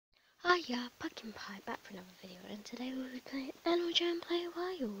Hiya, Pumpkin Pie back for another video, and today we'll be playing Animal Jam Play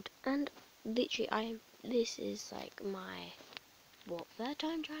Wild. And literally, this is like my third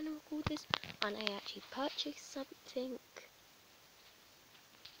time trying to record this, and I actually purchased something.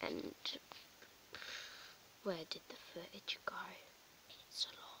 And where did the footage go? It's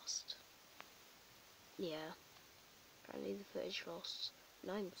lost. Yeah, apparently the footage lost.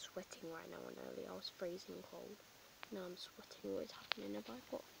 Now I'm sweating right now, and earlier I was freezing cold. Now I'm sweating. What is happening? Have I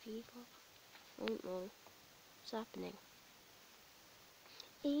got a fever? I don't know. What's happening?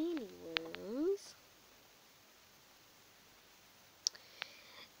 Anyways,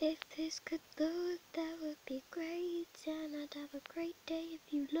 if this could load, that would be great, and I'd have a great day if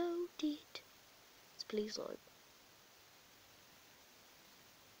you load it. So please load.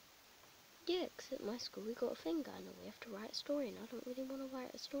 Yeah, 'cause at my school we got a thing going on. We have to write a story, and I don't really want to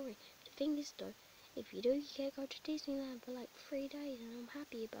write a story. The thing is though, if you do, you can go to Disneyland for like 3 days, and I'm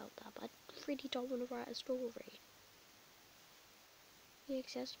happy about that, but I really don't want to write a story. Yeah,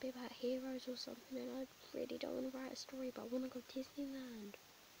 'cause it has to be about heroes or something, and I really don't want to write a story, but I want to go to Disneyland.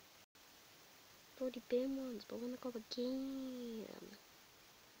 I've already been once, but I want to go again.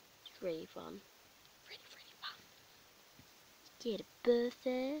 It's really fun. Really fun. Get a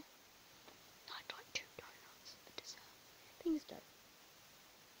birthday. I'd like 2 donuts for dessert. Things though,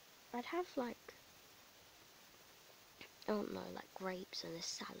 I'd have like, I don't know, like grapes and a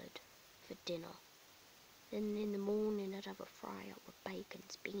salad for dinner. Then in the morning I'd have a fry up with bacon,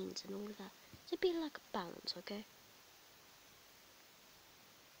 beans and all of that. So it'd be like a balance, okay?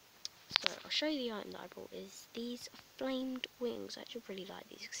 So I'll show you the item that I bought is these flamed wings. I actually really like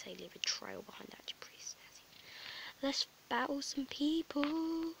these because they leave a trail behind, actually pretty snazzy. Let's battle some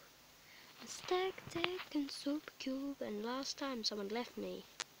people. Stack, deck and super cube, and last time someone left me.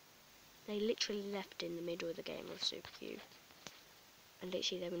 They literally left in the middle of the game of super cube. And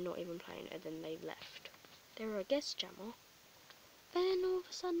literally they were not even playing it, and then they left. They were a guest jammer. And then all of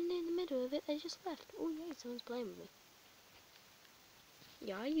a sudden in the middle of it they just left. Oh yay, someone's playing with me.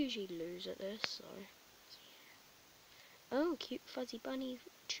 Yeah, I usually lose at this, so yeah. Oh, cute fuzzy bunny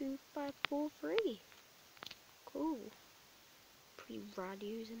 2543. Cool. Pretty rad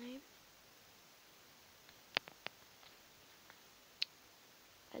username.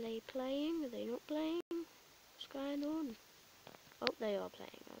 Are they playing? Are they not playing? What's going on? Oh, they are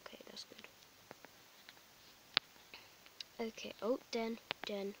playing. Okay, that's good. Okay, oh, den.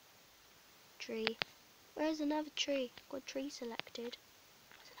 Tree. Where's another tree? Got tree selected.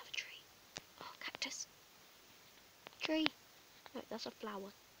 Where's another tree? Oh, cactus. Tree. No, that's a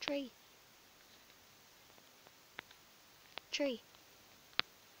flower. Tree. Tree.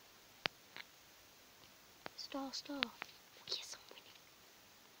 Star. Oh, yes, I'm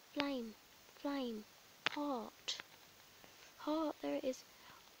winning. Flame. Heart. There it is.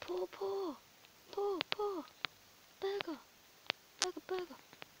 Paw. Burger.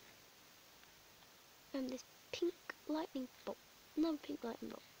 This pink lightning bolt. Another pink lightning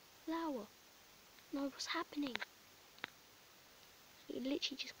bolt. Flower. No, what's happening? It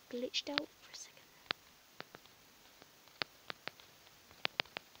literally just glitched out for a second.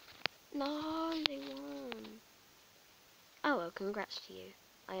 No, they won. Oh well, congrats to you.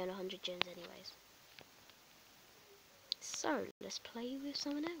 I earn 100 gems anyways. So, let's play with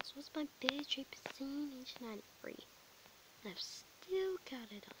someone else. What's my battery percentage? 93. And I've still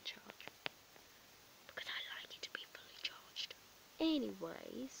got it on charge. Because I like it to be fully charged.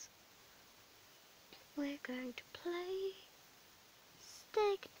 Anyways, we're going to play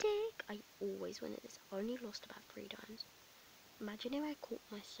Stick Dick. I always win at this. I've only lost about 3 times. Imagine if I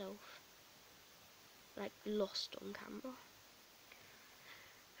caught myself, like, lost on camera.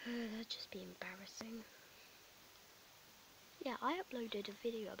 That'd just be embarrassing. Yeah, I uploaded a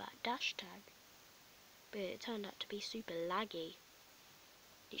video about dash tag, but it turned out to be super laggy.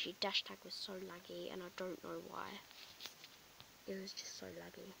 Literally, dash tag was so laggy, and I don't know why. It was just so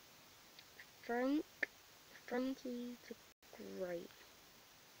laggy. Frankie the Great.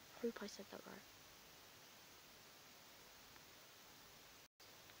 I hope I said that right.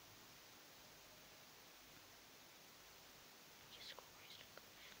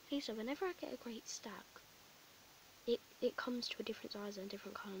 Okay, so whenever I get a great stack, it comes to a different size and a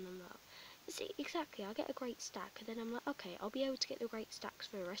different colour, and I'm like, see, exactly, I get a great stack, and then I'm like, okay, I'll be able to get the great stacks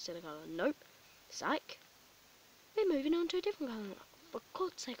for the rest of the colour. Nope. Psych. We're moving on to a different colour. For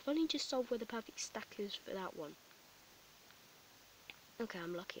God's sake, I've only just solved where the perfect stack is for that one. Okay,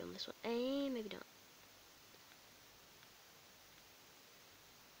 I'm lucky on this one. Maybe not.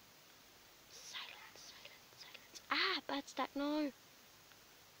 Silence. Ah, bad stack, no.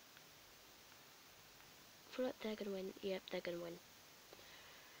 I feel like they're gonna win. Yep, they're gonna win.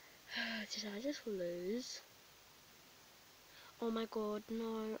 Did I just lose? Oh my god,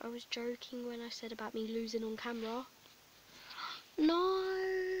 no. I was joking when I said about me losing on camera. No.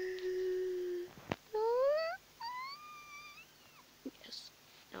 No. Yes.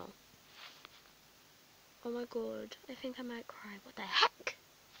 No. Oh my god. I think I might cry. What the heck?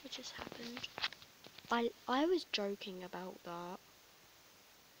 What just happened? I was joking about that.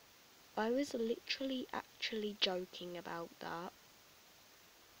 I was literally actually joking about that.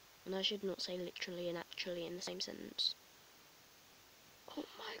 And I should not say literally and actually in the same sentence. Oh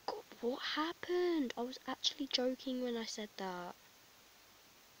my god, what happened? I was actually joking when I said that.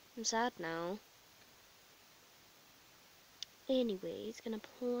 I'm sad now. Anyways, gonna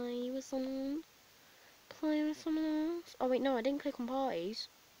play with someone. Play with someone else. Oh wait, no, I didn't click on parties.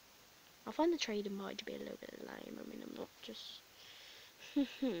 I find the trading party to be a little bit lame. I mean, I'm not just...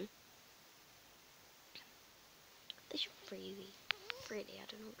 They should really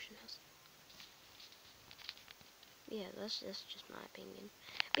add an auction house. Yeah, that's just my opinion.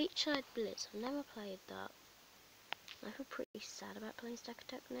 Beachside Blitz, I've never played that. I feel pretty sad about playing Stack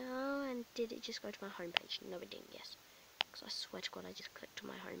Attack now. And did it just go to my homepage? No, it didn't, yes. Because I swear to God, I just clicked on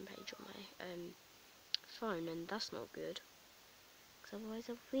my homepage on my phone, and that's not good. Because otherwise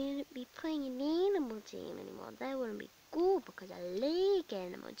I wouldn't be playing an animal team anymore. That wouldn't be cool because I like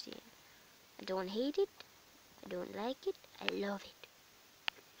animal team. I don't hate it. I don't like it. I love it.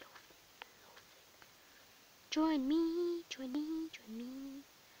 Join me, join me, join me.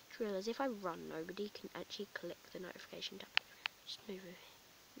 Trailers, if I run, nobody can actually click the notification tab. Just move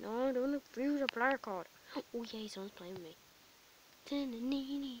it. No, don't refuse a player card. Oh yay, someone's playing with me.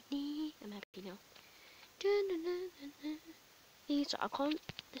 I'm happy now. So I can't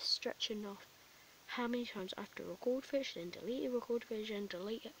stretch enough how many times I have to record fish, then delete it, record fish, and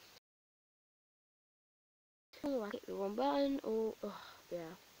delete it. Or I hit the wrong button, or,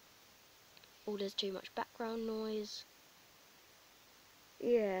 yeah. Or there's too much background noise.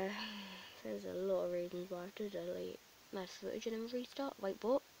 Yeah, there's a lot of reasons why I have to delete my footage and then restart. Wait,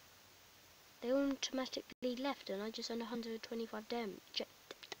 what? They automatically left and I just earned 125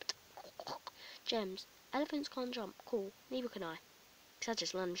 gems. Elephants can't jump. Cool. Neither can I. Because I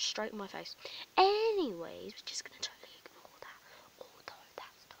just landed straight in my face. Anyways, we're just going to totally ignore that. Although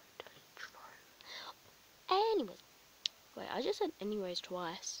that's totally true. Anyways. Wait, I just said anyways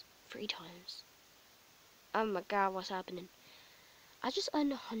twice. 3 times. Oh my god, what's happening? I just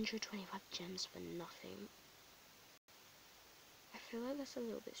earned 125 gems for nothing. I feel like that's a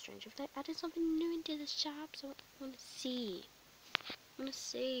little bit strange. If they added something new into the shop, so I want to see. I want to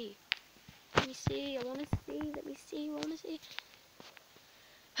see. Let me see. I want to see. Let me see. I want to see.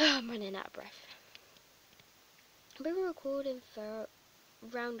 I'm running out of breath. I've been recording for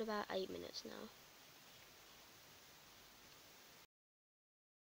around about 8 minutes now.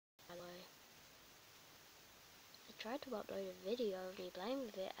 By the way, I tried to upload a video of me playing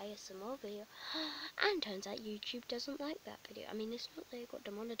with it, ASMR video, and turns out YouTube doesn't like that video. I mean, it's not that it got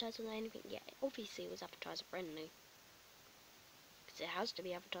demonetized or anything yet. Obviously, it was advertiser friendly. Because it has to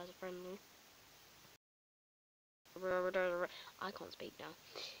be advertiser friendly. I can't speak now.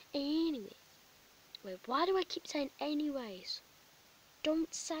 Anyway. Wait, why do I keep saying anyways?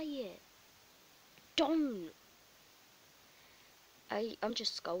 Don't say it. Don't. I'm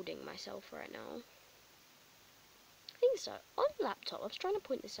just scolding myself right now. I think so. On laptop, I was trying to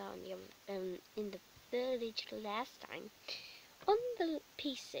point this out in the village last time. On the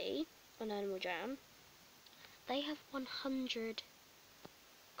PC, on Animal Jam, they have 100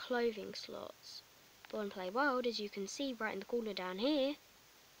 clothing slots. But on Play World, as you can see right in the corner down here,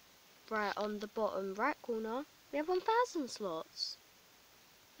 right on the bottom right corner, we have 1,000 slots.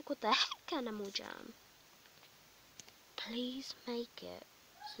 Like, what the heck, Animal Jam? Please make it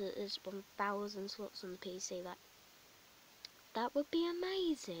so that there's 1,000 slots on the PC. That would be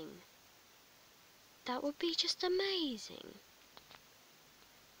amazing. That would be just amazing.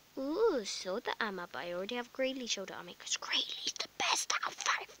 Ooh, shoulder armor, but I already have Greeley shoulder armor because Greeley's the best out of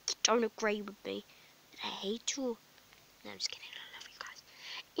 5. Don't agree with me. I hate you. No, I'm just kidding. I love you guys.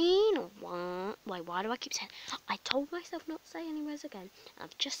 You know what? Wait, why do I keep saying? I told myself not to say anyways again.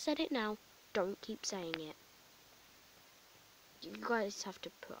 I've just said it now. Don't keep saying it. You guys have to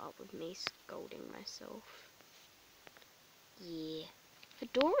put up with me scolding myself. Yeah.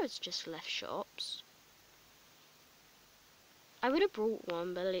 Fedora's just left shops. I would have brought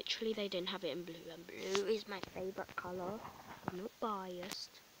one, but literally they didn't have it in blue, and blue is my favourite colour. I'm not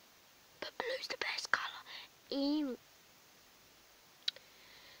biased. But blue's the best colour. Ew.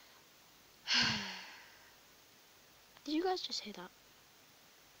 Did you guys just hear that?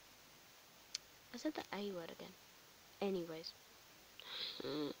 I said the A word again. Anyways.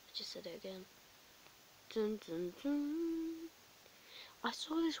 I just said it again. Dun, dun, dun. I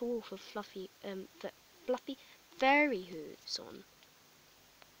saw this wolf with fluffy fairy hooves on.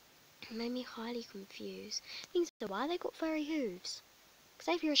 It made me highly confused. Things so why they got fairy hooves?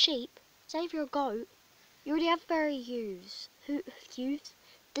 Say if you're a sheep, say if you're a goat, you already have fairy hooves. Hooves? You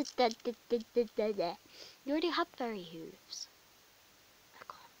already have fairy hooves. I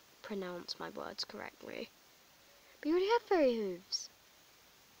can't pronounce my words correctly. But you already have fairy hooves.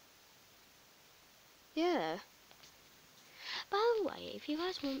 Yeah. By the way, if you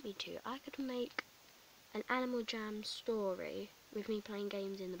guys want me to, I could make an Animal Jam story with me playing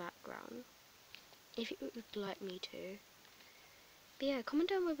games in the background. If you would like me to. But yeah, comment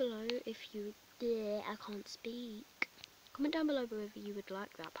down below if you... Yeah, I can't speak. Comment down below whether you would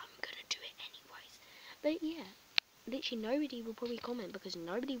like that, but I'm gonna do it anyways. But yeah, literally nobody will probably comment because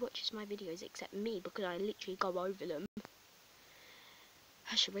nobody watches my videos except me because I literally go over them.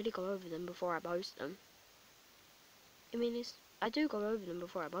 I should really go over them before I post them. I mean, I do go over them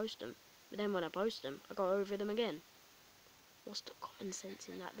before I post them, but then when I post them, I go over them again. What's the common sense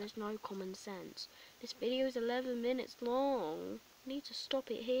in that? There's no common sense. This video is 11 minutes long. I need to stop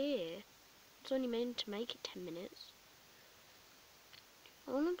it here. It's only meant to make it 10 minutes.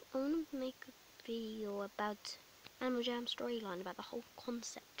 I wanna make a video about Animal Jam storyline, about the whole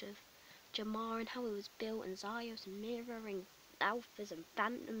concept of Jamar and how it was built, and Zyos and Mirror and Alphas and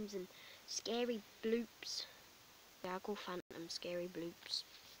Phantoms and scary bloops. Yeah, I call Phantoms scary bloops.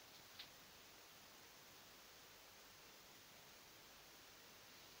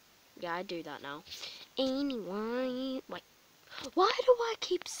 Yeah, I do that now. Anyway, wait. Why do I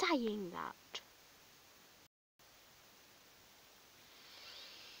keep saying that?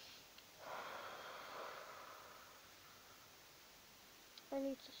 I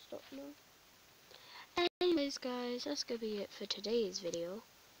need to stop now. Anyways, guys, that's gonna be it for today's video.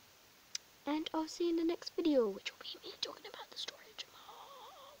 And I'll see you in the next video, which will be me talking about the story of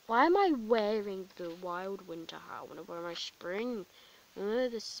Jamal. Why am I wearing the wild winter hat? I wanna wear my spring. I wanna wear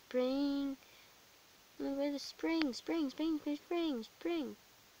the spring. I wanna wear the spring. The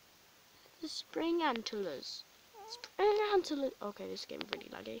spring antlers. Spring antlers. Okay, this is getting really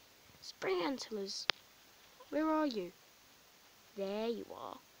laggy. Spring antlers. Where are you? There you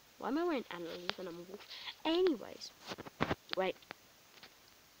are. Why am I wearing antlers when I'm a wolf? Anyways. Wait.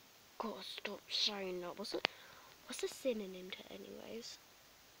 Gotta stop saying that. What's a synonym to anyways?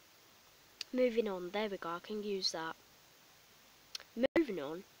 Moving on. There we go. I can use that. Moving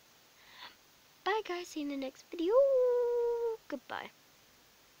on. Bye guys. See you in the next video. Goodbye.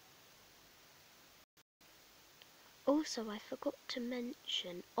 Also, I forgot to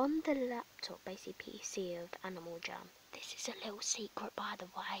mention, on the laptop, basically PC of Animal Jam, this is a little secret by the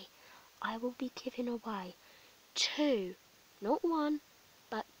way, I will be giving away 2, not 1,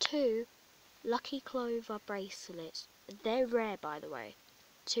 but 2 Lucky Clover bracelets. They're rare by the way.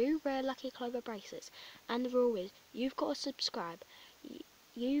 2 rare Lucky Clover bracelets. And the rule is, you've got to subscribe,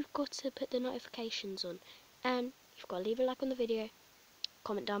 you've got to put the notifications on, and you've got to leave a like on the video,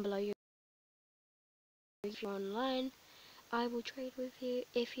 comment down below if you're online. I will trade with you.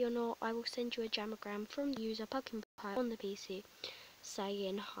 If you're not, I will send you a jamagram from the user Pumpkin Pie on the PC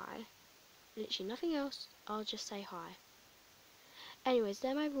saying hi. Literally nothing else, I'll just say hi. Anyways,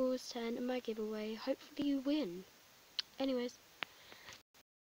 they're my rules to enter my giveaway. Hopefully you win. Anyways,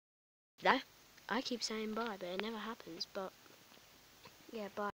 that I keep saying bye, but it never happens. But yeah,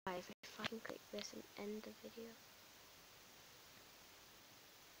 bye. If I can click this and end the video.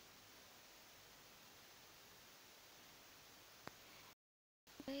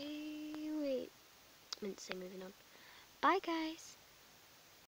 Wait. I meant to say moving on. Bye guys.